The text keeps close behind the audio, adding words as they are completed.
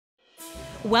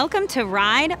Welcome to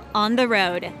Ride on the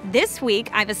Road. This week,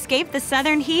 I've escaped the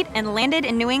southern heat and landed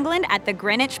in New England at the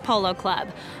Greenwich Polo Club,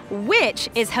 which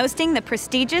is hosting the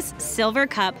prestigious Silver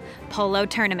Cup polo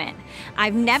tournament.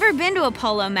 I've never been to a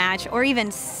polo match or even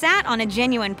sat on a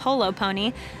genuine polo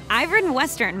pony. I've ridden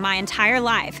Western my entire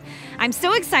life. I'm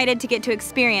so excited to get to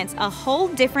experience a whole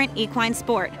different equine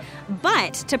sport.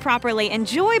 But to properly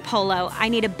enjoy polo, I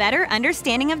need a better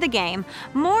understanding of the game,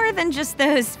 more than just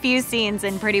those few scenes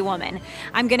in Pretty Woman.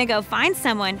 I'm gonna go find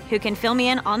someone who can fill me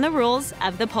in on the rules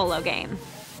of the polo game.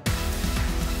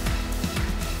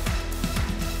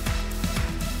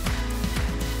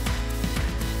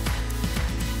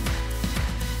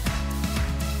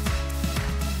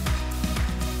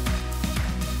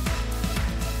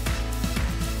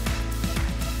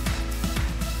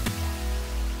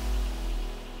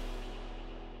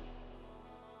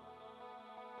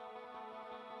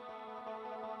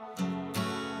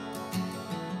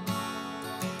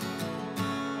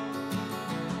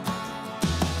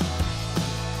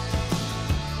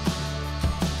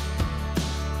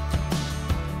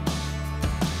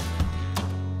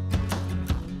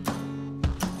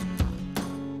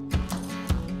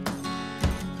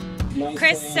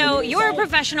 Chris, so you're a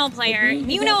professional player.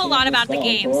 You know a lot about the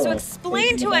game, so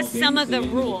explain to us some of the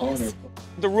rules.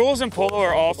 The rules in polo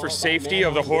are all for safety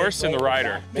of the horse and the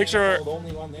rider. Picture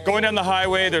going down the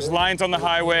highway, there's lines on the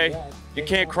highway, you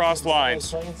can't cross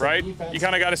lines, right? You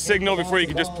kind of got to signal before you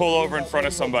can just pull over in front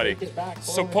of somebody.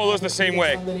 So polo's the same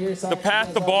way. The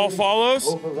path the ball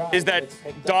follows is that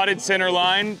dotted center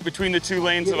line between the two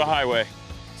lanes of the highway.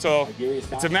 So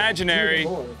it's imaginary,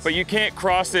 but you can't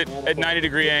cross it at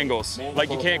 90-degree angles.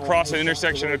 Like you can't cross an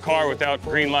intersection in a car without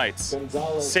green lights.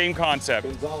 Same concept.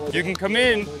 You can come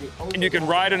in and you can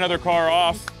ride another car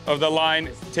off of the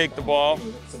line, take the ball.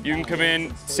 You can come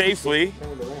in safely,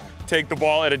 take the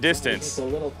ball at a distance.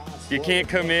 You can't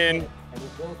come in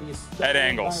at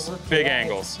angles, big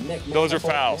angles. Those are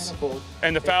fouls.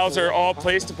 And the fouls are all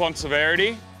placed upon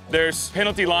severity. There's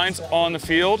penalty lines on the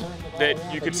field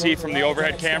that you can see from the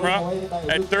overhead camera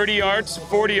at 30 yards,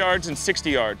 40 yards, and 60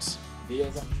 yards.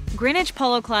 Greenwich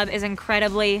Polo Club is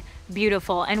incredibly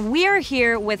beautiful, and we are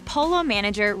here with polo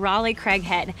manager Raleigh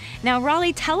Craighead. Now,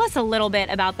 Raleigh, tell us a little bit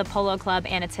about the Polo Club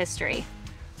and its history.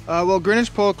 Well,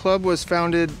 Greenwich Polo Club was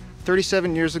founded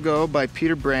 37 years ago by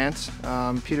Peter Brandt.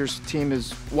 Peter's team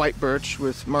is White Birch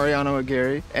with Mariano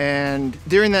Aguirre, and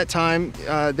during that time,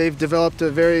 they've developed a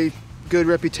very good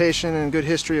reputation and good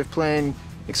history of playing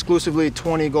exclusively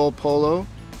 20-goal polo.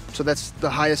 So that's the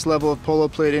highest level of polo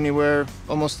played anywhere,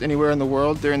 almost anywhere in the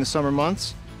world during the summer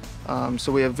months.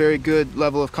 So we have very good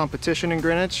level of competition in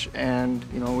Greenwich, and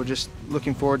we're just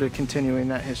looking forward to continuing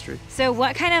that history. So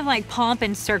what kind of like pomp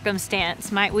and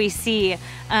circumstance might we see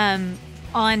on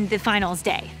the finals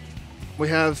day? We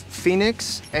have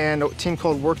Phoenix and a team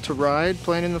called Work to Ride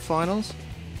playing in the finals.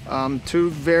 Two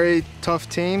very tough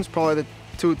teams, probably the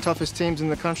two toughest teams in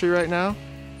the country right now.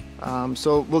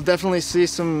 So we'll definitely see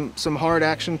some hard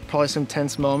action, probably some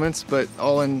tense moments, but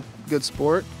all in good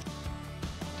sport.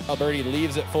 Alberti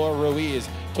leaves it for Ruiz.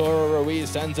 Toro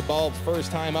Ruiz sends the ball first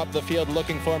time up the field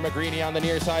looking for Magrini on the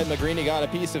near side. Magrini got a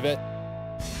piece of it.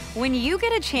 When you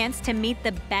get a chance to meet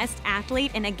the best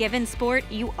athlete in a given sport,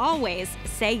 you always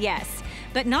say yes.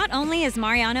 But not only is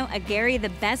Mariano Aguirre the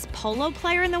best polo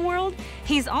player in the world,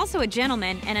 he's also a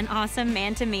gentleman and an awesome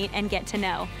man to meet and get to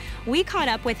know. We caught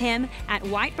up with him at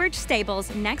White Birch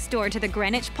Stables next door to the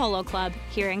Greenwich Polo Club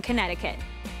here in Connecticut.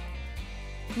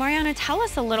 Mariano, tell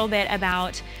us a little bit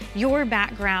about your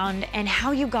background and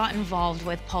how you got involved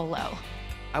with polo.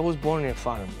 I was born in a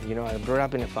farm, I grew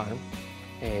up in a farm.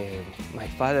 My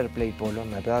father played polo,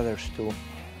 my brothers too.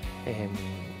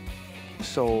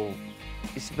 So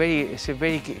it's a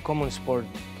very common sport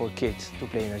for kids to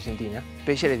play in Argentina,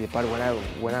 especially the part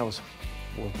when I was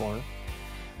born.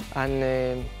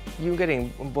 And you get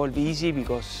involved easy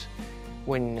because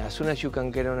as soon as you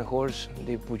can get on a horse,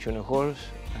 they put you on a horse,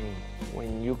 and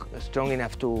when you're strong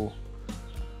enough to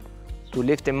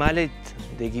lift a mallet,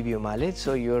 they give you a mallet,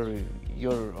 so you're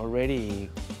already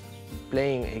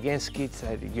playing against kids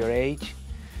at your age,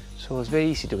 so it's very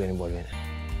easy to get involved in it.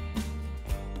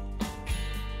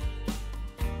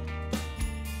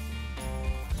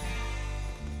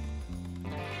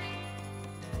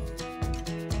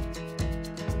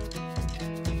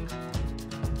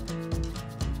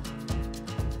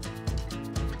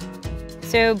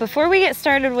 So before we get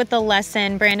started with the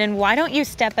lesson, Brandon, why don't you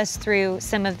step us through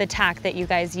some of the tack that you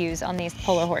guys use on these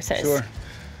polo horses? Sure.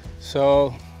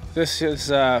 So this is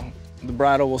the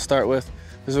bridle we'll start with.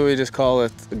 This is what we just call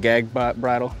it, the gag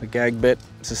bridle, the gag bit.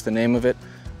 It's just the name of it.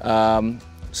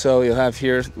 So you'll have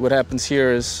here, what happens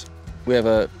here is We have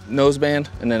a noseband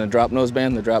and then a drop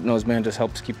noseband. The drop noseband just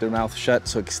helps keep their mouth shut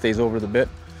so it stays over the bit.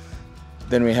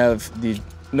 Then we have the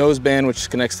noseband, which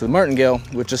connects to the martingale,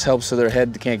 which just helps so their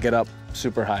head can't get up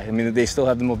super high. I mean, they still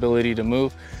have the mobility to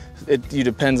move. It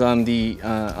depends on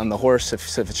the horse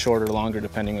if it's short or longer,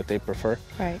 depending what they prefer.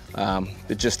 Right.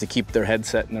 But just to keep their head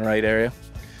set in the right area.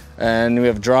 And we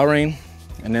have draw rein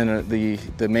and then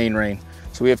the main rein.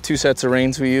 So we have 2 sets of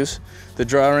reins we use. The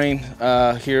draw rein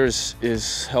here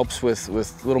helps with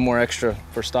a little more extra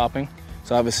for stopping.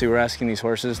 So obviously we're asking these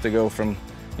horses to go from,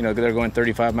 you know, they're going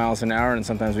 35 miles an hour and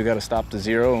sometimes we got to stop to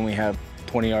 0 and we have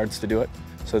 20 yards to do it.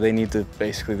 So they need to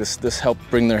basically, this help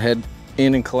bring their head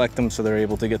in and collect them so they're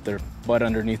able to get their butt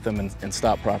underneath them and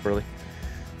stop properly.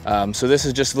 So this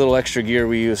is just a little extra gear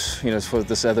we use, you know, for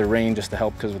this other rein just to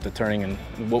help because with the turning and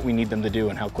what we need them to do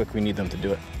and how quick we need them to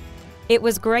do it. It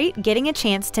was great getting a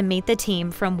chance to meet the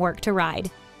team from Work to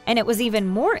Ride, and it was even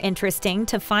more interesting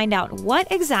to find out what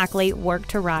exactly Work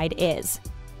to Ride is.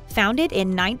 Founded in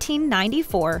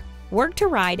 1994, Work to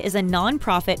Ride is a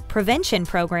nonprofit prevention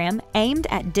program aimed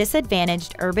at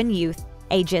disadvantaged urban youth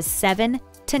ages 7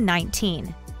 to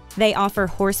 19. They offer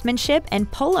horsemanship and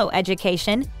polo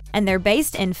education, and they're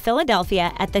based in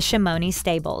Philadelphia at the Shimoni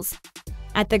Stables.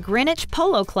 At the Greenwich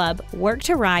Polo Club, Work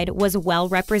to Ride was well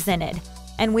represented,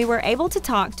 and we were able to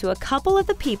talk to a couple of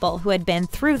the people who had been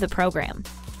through the program.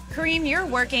 Kareem, you're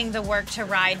working the Work to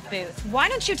Ride booth. Why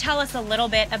don't you tell us a little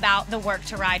bit about the Work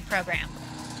to Ride program?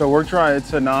 So Work to Ride,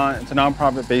 it's a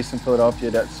nonprofit based in Philadelphia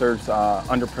that serves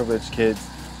underprivileged kids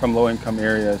from low-income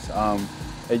areas.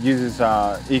 It uses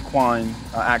equine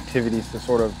activities to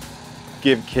sort of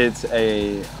give kids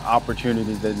a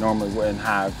opportunity they normally wouldn't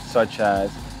have, such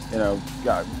as, you know,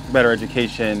 better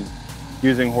education,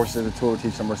 using horses as a tool to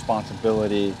teach them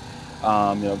responsibility, you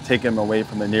know, taking them away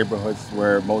from the neighborhoods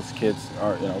where most kids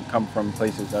are, you know, come from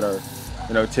places that are,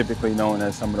 you know, typically known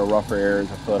as some of the rougher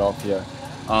areas of Philadelphia.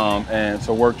 And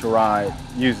so Work to Ride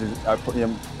uses,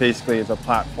 basically as a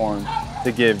platform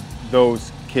to give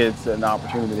those kids an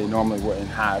opportunity they normally wouldn't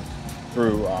have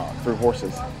through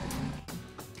horses.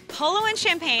 Polo and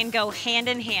champagne go hand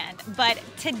in hand, but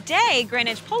today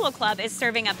Greenwich Polo Club is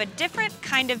serving up a different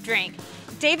kind of drink.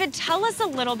 David, tell us a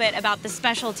little bit about the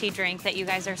specialty drink that you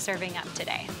guys are serving up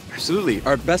today. Absolutely.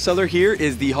 Our best seller here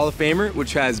is the Hall of Famer,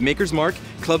 which has Maker's Mark,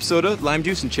 club soda, lime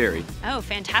juice, and cherry. Oh,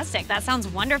 fantastic. That sounds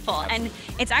wonderful. And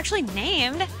it's actually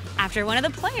named after one of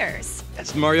the players.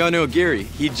 That's Mariano Aguirre.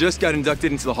 He just got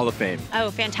inducted into the Hall of Fame.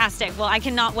 Oh, fantastic. Well, I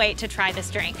cannot wait to try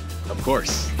this drink. Of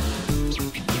course.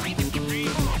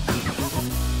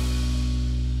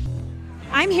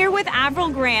 I'm here with Avril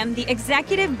Graham, the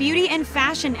Executive Beauty and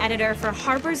Fashion Editor for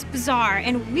Harper's Bazaar,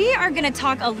 and we are going to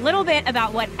talk a little bit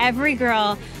about what every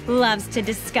girl loves to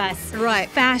discuss. Right.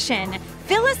 Fashion.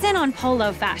 Fill us in on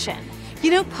polo fashion.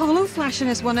 You know, polo fashion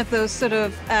is one of those sort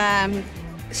of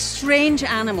strange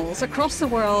animals across the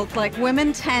world. Like,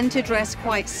 women tend to dress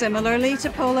quite similarly to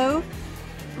polo.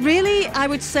 Really, I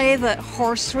would say that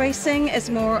horse racing is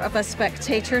more of a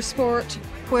spectator sport,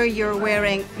 where you're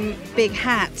wearing big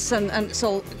hats and it's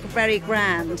all very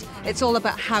grand. It's all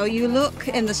about how you look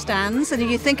in the stands. And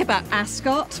if you think about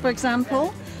Ascot, for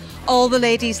example, all the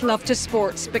ladies love to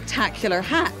sport spectacular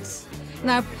hats.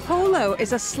 Now, polo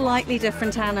is a slightly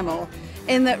different animal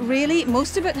in that really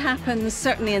most of it happens,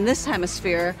 certainly in this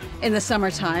hemisphere, in the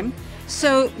summertime.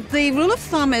 So the rule of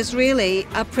thumb is really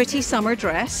a pretty summer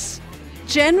dress,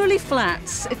 generally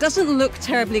flats. It doesn't look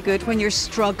terribly good when you're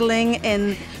struggling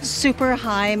in super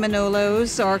high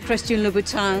Manolos or Christian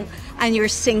Louboutin and you're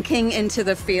sinking into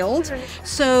the field.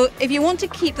 So if you want to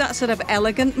keep that sort of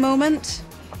elegant moment,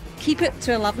 keep it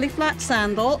to a lovely flat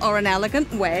sandal or an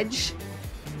elegant wedge.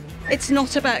 It's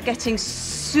not about getting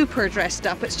super dressed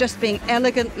up, it's just being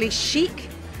elegantly chic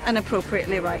and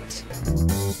appropriately right.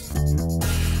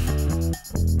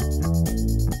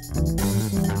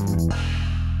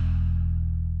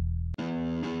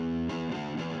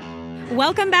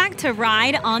 Welcome back to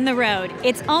Ride on the Road.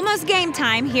 It's almost game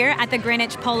time here at the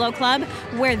Greenwich Polo Club,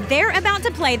 where they're about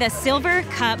to play the Silver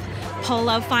Cup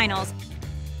Polo Finals.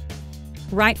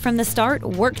 Right from the start,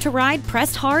 Work to Ride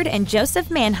pressed hard and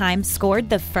Joseph Mannheim scored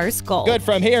the first goal. Good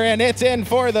from here, and it's in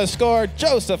for the score.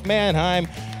 Joseph Mannheim,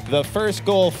 the first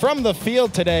goal from the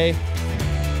field today.